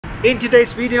In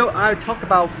today's video, I'll talk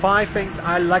about 5 things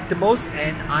I like the most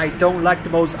and I don't like the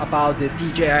most about the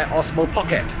DJI Osmo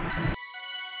Pocket.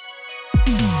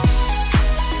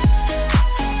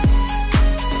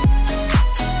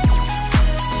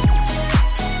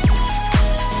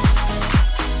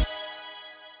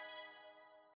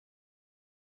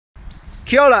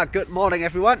 Kia ora, good morning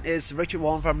everyone, it's Richard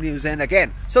Wong from New Zealand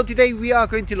again. So today we are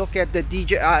going to look at the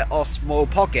DJI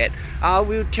Osmo Pocket. I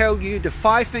will tell you the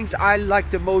 5 things I like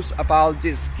the most about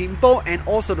this gimbal and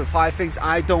also the 5 things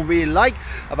I don't really like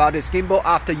about this gimbal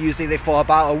after using it for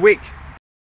about a week.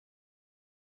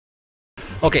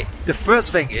 Okay, the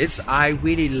first thing is I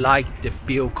really like the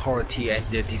build quality and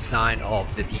the design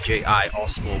of the DJI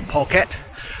Osmo Pocket.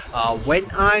 When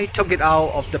I took it out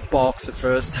of the box the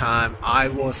first time, I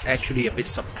was actually a bit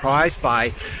surprised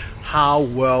by how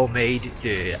well made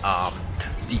the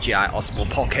DJI Osmo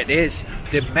Pocket is.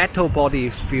 The metal body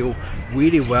feels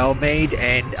really well made,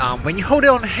 and when you hold it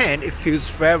on hand, it feels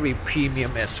very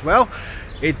premium as well.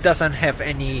 It doesn't have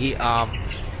any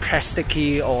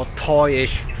plasticky or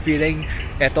toyish feeling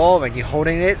at all when you're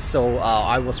holding it, so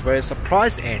I was very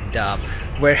surprised and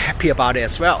very happy about it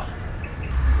as well.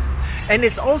 And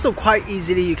it's also quite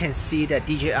easily you can see that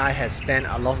DJI has spent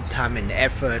a lot of time and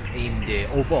effort in the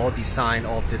overall design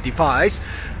of the device.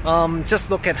 Just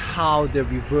look at how the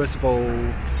reversible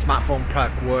smartphone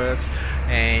plug works,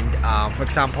 and for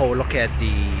example, look at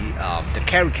the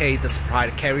carry case, the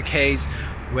supplied carry case.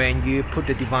 When you put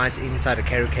the device inside the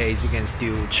carry case, you can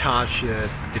still charge the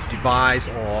device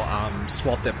or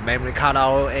swap the memory card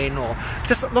out in, or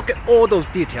just look at all those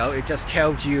details. It just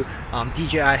tells you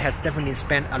DJI has definitely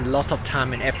spent a lot of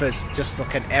time and efforts. Just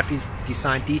look at every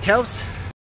design details.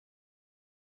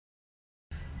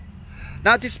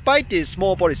 Now, despite the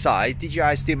small body size,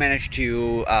 DJI still managed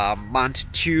to mount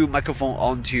 2 microphones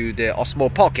onto the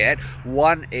Osmo Pocket.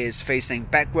 One is facing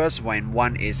backwards when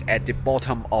one is at the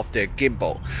bottom of the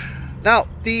gimbal. Now,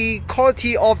 the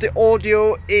quality of the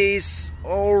audio is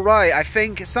alright. I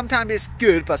think sometimes it's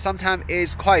good, but sometimes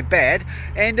it's quite bad.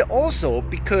 And also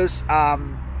because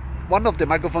one of the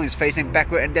microphones is facing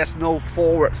backward and there's no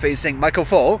forward facing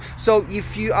microphone, so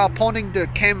if you are pointing the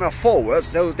camera forward,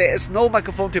 so there is no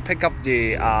microphone to pick up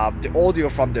the audio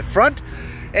from the front.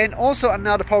 And also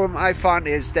another problem I found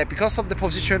is that because of the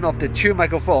position of the 2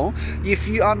 microphones, if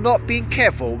you are not being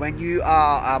careful when you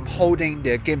are holding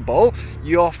the gimbal,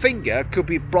 your finger could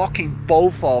be blocking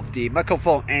both of the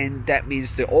microphones, and that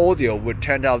means the audio would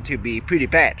turn out to be pretty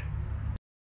bad.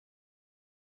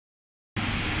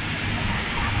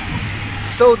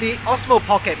 So the Osmo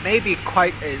Pocket may be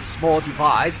quite a small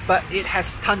device, but it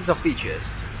has tons of features.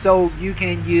 So you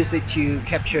can use it to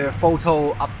capture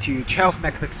photo up to 12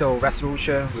 megapixel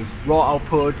resolution with raw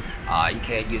output. You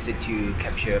can use it to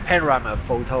capture panorama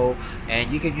photo,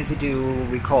 and you can use it to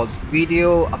record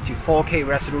video up to 4K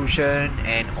resolution,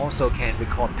 and also can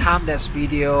record time-lapse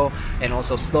video and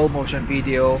also slow motion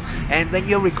video. And when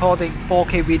you're recording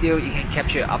 4K video, you can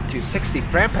capture up to 60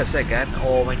 frames per second,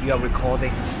 or when you are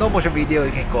recording slow motion video,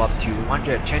 you can go up to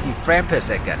 120 frames per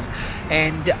second.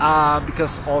 And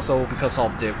because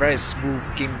of the very smooth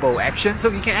gimbal action, so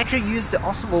you can actually use the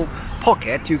Osmo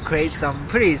Pocket to create some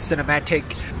pretty cinematic,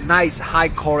 nice high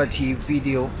quality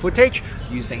video footage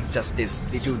using just this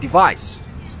little device.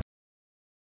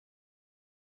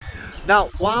 Now,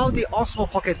 while the Osmo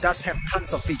Pocket does have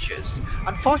tons of features,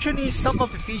 unfortunately some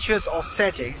of the features or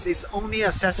settings is only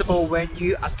accessible when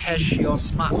you attach your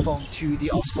smartphone to the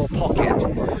Osmo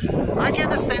Pocket. I can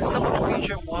understand some of the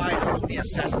features why it's only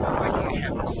accessible when you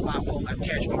have a smartphone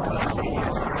attached, because it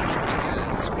has a much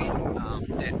bigger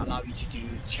screen that allow you to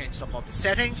change some of the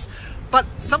settings. But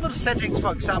some of the settings,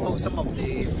 for example, some of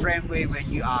the frame rate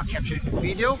when you are capturing the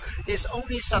video, is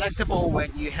only selectable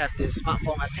when you have the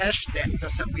smartphone attached. That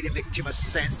doesn't really make too much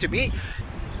sense to me.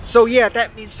 So yeah,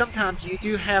 that means sometimes you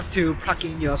do have to plug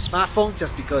in your smartphone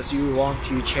just because you want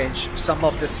to change some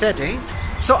of the settings.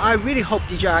 So I really hope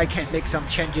DJI can make some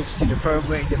changes to the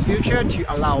firmware in the future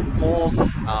to allow more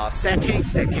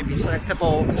settings that can be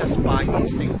selectable just by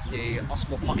using the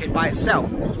Osmo Pocket by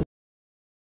itself.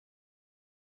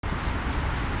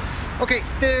 Okay,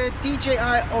 the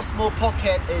DJI Osmo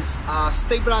Pocket is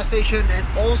stabilization and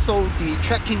also the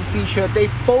tracking feature. They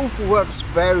both works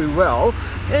very well.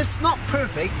 It's not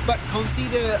perfect, but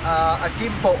consider a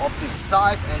gimbal of this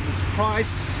size and this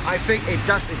price, I think it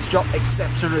does its job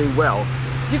exceptionally well.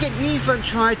 You can even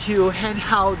try to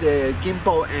handheld the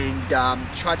gimbal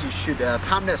and try to shoot a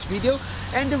time-lapse video,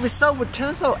 and the result would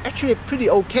turn out actually pretty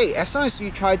okay as long as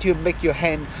you try to make your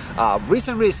hand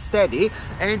reasonably steady,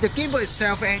 and the gimbal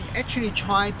itself and actually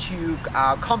try to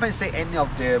compensate any of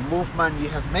the movement you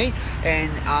have made, and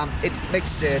it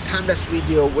makes the time-lapse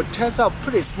video would turn out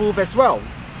pretty smooth as well.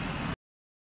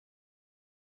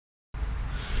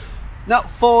 Now,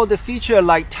 for the feature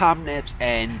like time-lapse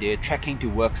and the tracking to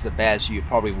work the best, you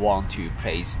probably want to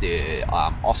place the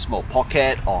Osmo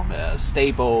Pocket on a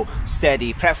stable,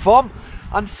 steady platform.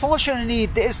 Unfortunately,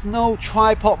 there's no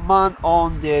tripod mount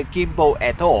on the gimbal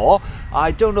at all.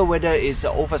 I don't know whether it's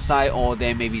an oversight or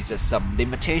there maybe just some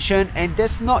limitation, and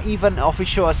there's not even an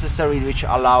official accessory which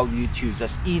allow you to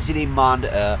just easily mount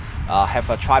have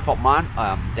a tripod mount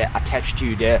that attached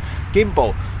to the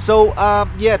gimbal. So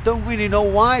yeah, don't really know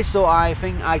why, so I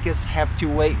think I just have to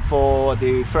wait for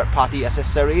the third-party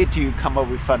accessory to come up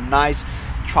with a nice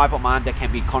tripod mount that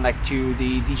can be connected to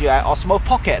the DJI Osmo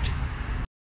Pocket.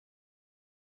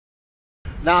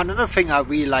 Now, another thing I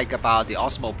really like about the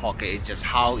Osmo Pocket is just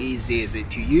how easy is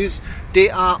it to use.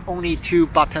 There are only 2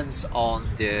 buttons on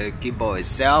the gimbal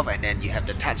itself, and then you have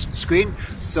the touch screen.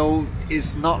 So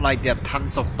it's not like there are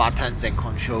tons of buttons and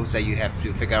controls that you have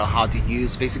to figure out how to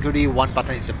use. Basically, one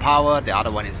button is the power, the other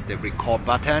one is the record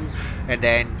button. And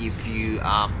then if you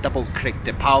double click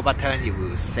the power button, it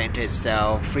will center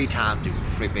itself 3 times to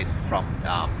flip it from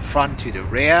front to the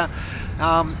rear.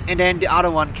 And then the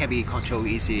other one can be controlled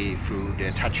easily through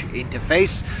the touch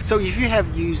interface. So if you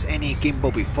have used any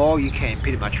gimbal before, you can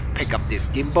pretty much pick up this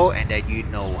gimbal and then you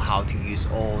know how to use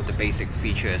all the basic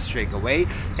features straight away.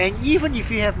 And even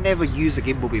if you have never used a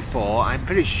gimbal before, I'm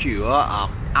pretty sure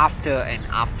after an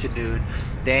afternoon,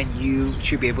 then you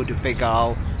should be able to figure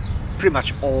out pretty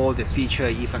much all the feature,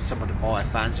 even some of the more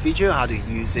advanced feature, how to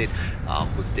use it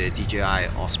with the DJI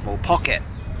Osmo Pocket.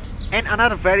 And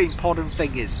another very important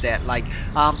thing is that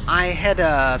I had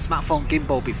a smartphone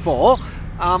gimbal before,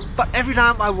 but every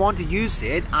time I want to use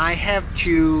it, I have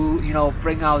to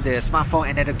bring out the smartphone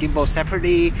and then the gimbal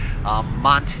separately,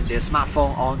 mount the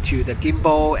smartphone onto the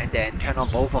gimbal and then turn on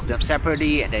both of them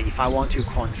separately, and then if I want to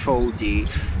control the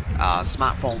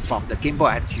smartphone from the gimbal,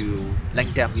 I have to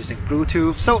link them using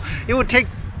Bluetooth. So it would take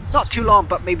not too long,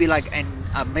 but maybe like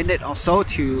a minute or so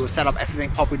to set up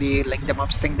everything properly, link them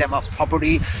up, sync them up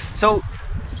properly. So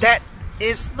that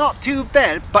is not too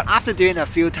bad, but after doing a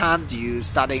few times, you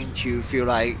starting to feel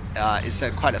like it's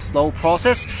quite a slow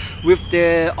process. With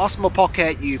the Osmo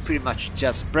Pocket, you pretty much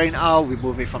just bring it out,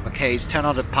 remove it from the case, turn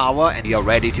on the power, and you're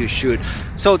ready to shoot.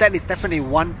 So that is definitely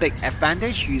one big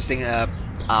advantage using a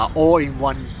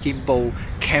all-in-one gimbal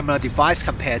camera device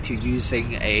compared to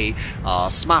using a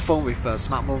smartphone with a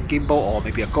smartphone gimbal, or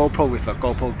maybe a GoPro with a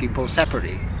GoPro gimbal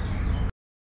separately.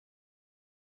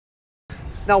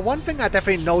 Now, one thing I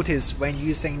definitely noticed when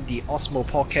using the Osmo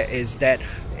Pocket is that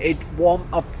it warms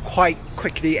up quite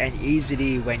quickly and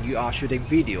easily when you are shooting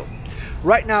video.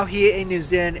 Right now here in New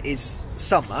Zealand it's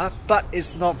summer, but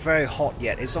it's not very hot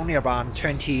yet. It's only around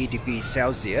 20 degrees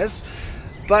Celsius.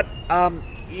 But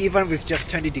even with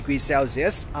just 20 degrees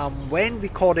Celsius, when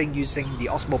recording using the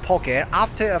Osmo Pocket,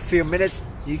 after a few minutes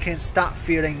you can start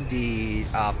feeling the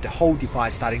whole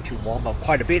device starting to warm up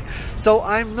quite a bit. So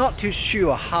I'm not too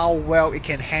sure how well it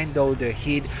can handle the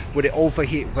heat. Will it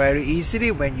overheat very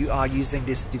easily when you are using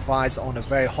this device on a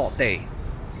very hot day?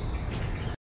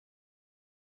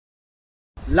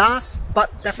 Last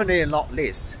but definitely not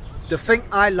least, the thing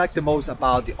I like the most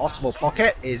about the Osmo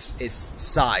Pocket is its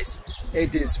size.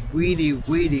 It is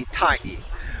really tiny.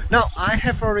 Now, I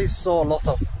have already saw a lot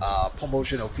of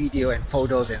promotional video and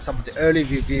photos and some of the early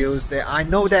reviews that I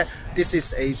know that this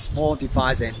is a small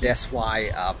device and that's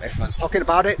why everyone's talking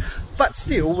about it. But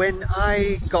still, when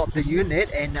I got the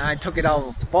unit and I took it out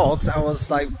of the box, I was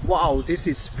like, wow, this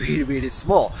is really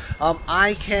small.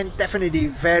 I can definitely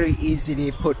very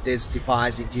easily put this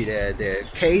device into the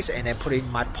case and then put it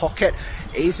in my pocket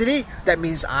easily. That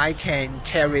means I can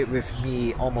carry it with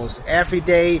me almost every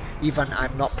day, even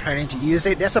I'm not planning to use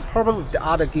it. There's a problem with the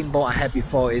other gimbal I had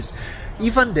before is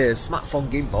even the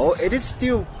smartphone gimbal, it is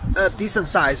still a decent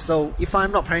size, so if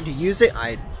I'm not planning to use it,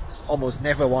 I almost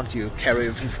never want to carry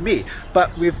it with me.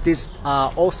 But with this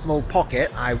Osmo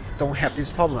Pocket, I don't have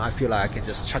this problem. I feel like I can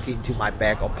just chuck it into my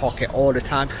bag or pocket all the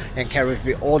time and carry it with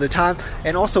me all the time.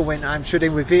 And also when I'm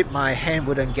shooting with it, my hand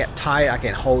wouldn't get tired. I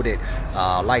can hold it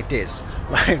like this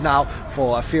right now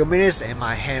for a few minutes and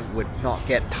my hand would not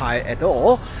get tired at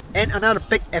all. And another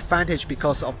big advantage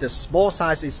because of the small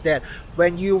size is that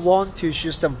when you want to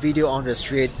shoot some video on the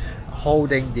street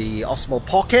holding the Osmo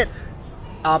Pocket,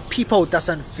 people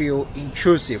doesn't feel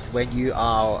intrusive when you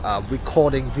are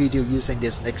recording video using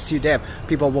this next to them.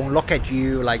 People won't look at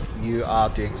you like you are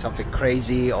doing something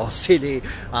crazy or silly.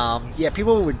 Yeah,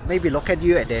 people would maybe look at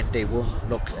you and then they won't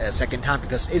look a second time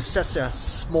because it's just a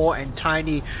small and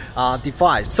tiny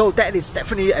device. So that is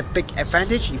definitely a big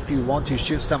advantage if you want to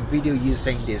shoot some video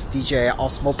using this DJI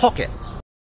Osmo Pocket.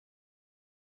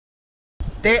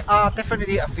 There are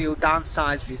definitely a few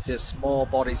downsides with the small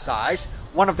body size.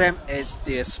 One of them is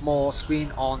the small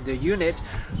screen on the unit.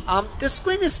 The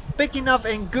screen is big enough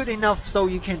and good enough so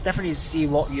you can definitely see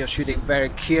what you're shooting very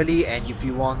clearly, and if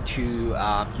you want to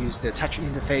use the touch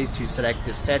interface to select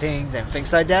the settings and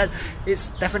things like that, it's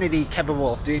definitely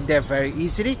capable of doing that very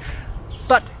easily.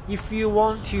 But if you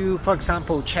want to, for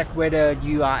example, check whether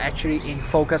you are actually in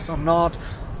focus or not,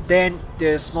 then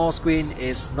the small screen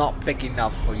is not big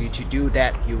enough for you to do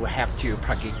that. You will have to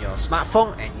plug in your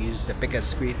smartphone and use the bigger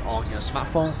screen on your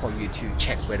smartphone for you to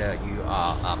check whether you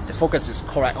are the focus is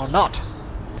correct or not.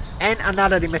 And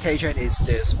another limitation is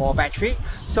the small battery.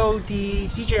 So the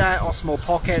DJI Osmo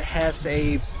Pocket has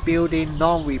a built-in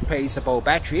non-replaceable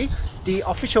battery. The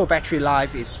official battery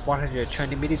life is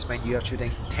 120 minutes when you are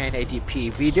shooting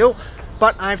 1080p video.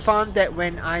 But I found that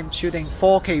when I'm shooting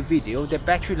 4K video, the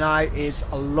battery life is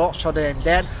a lot shorter than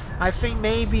that. I think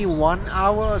maybe 1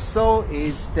 hour or so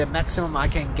is the maximum I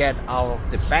can get out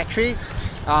of the battery.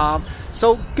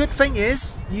 So good thing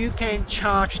is you can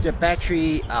charge the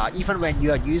battery even when you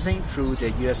are using through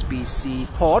the USB-C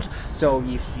port. So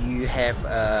if you have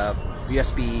a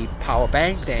USB power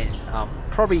bank, then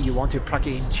probably you want to plug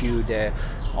it into the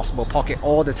Osmo Pocket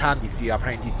all the time if you are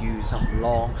planning to do some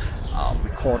long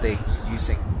recording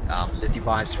using the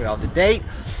device throughout the day.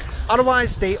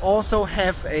 Otherwise, they also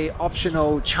have a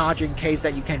optional charging case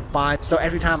that you can buy. So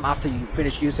every time after you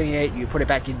finish using it, you put it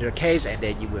back into the case and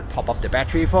then you will top up the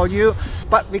battery for you.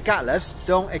 But regardless,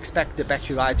 don't expect the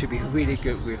battery life to be really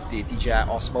good with the DJI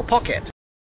Osmo Pocket.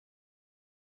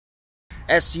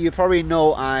 As you probably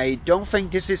know, I don't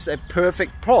think this is a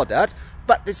perfect product,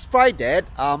 but despite that,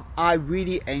 I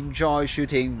really enjoy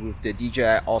shooting with the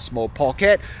DJI Osmo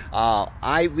Pocket.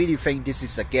 I really think this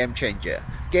is a game changer.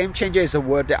 Game changer is a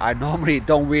word that I normally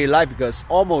don't really like because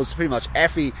almost pretty much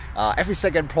every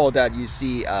second product you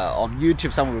see on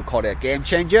YouTube, someone will call it a game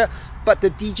changer. But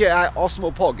the DJI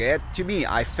Osmo Pocket, to me,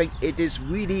 I think it is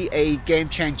really a game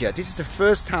changer. This is the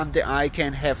first time that I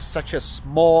can have such a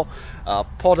small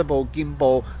portable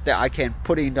gimbal that I can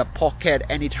put in the pocket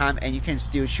anytime and you can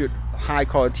still shoot high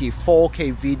quality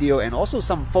 4K video and also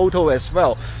some photo as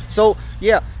well. So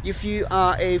yeah, if you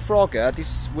are a vlogger,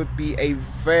 this would be a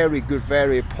very good,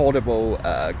 very portable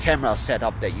camera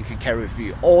setup that you can carry with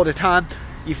you all the time.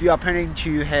 If you are planning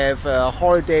to have a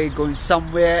holiday going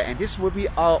somewhere, and this will be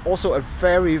also a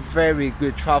very, very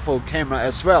good travel camera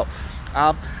as well.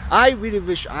 I really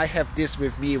wish I have this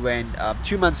with me when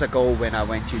 2 months ago when I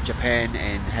went to Japan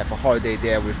and have a holiday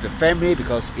there with the family,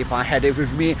 because if I had it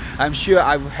with me, I'm sure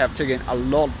I would have taken a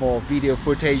lot more video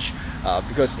footage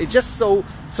because it's just so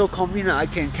convenient. I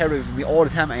can carry it with me all the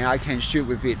time and I can shoot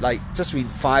with it like just in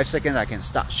 5 seconds I can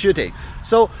start shooting.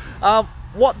 So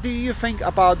what do you think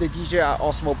about the DJI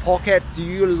Osmo Pocket? Do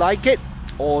you like it?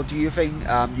 Or do you think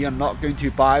you're not going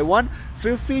to buy one?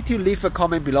 Feel free to leave a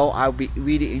comment below. I'll be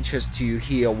really interested to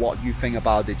hear what you think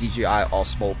about the DJI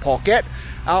Osmo Pocket.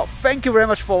 Thank you very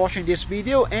much for watching this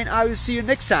video and I will see you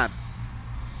next time.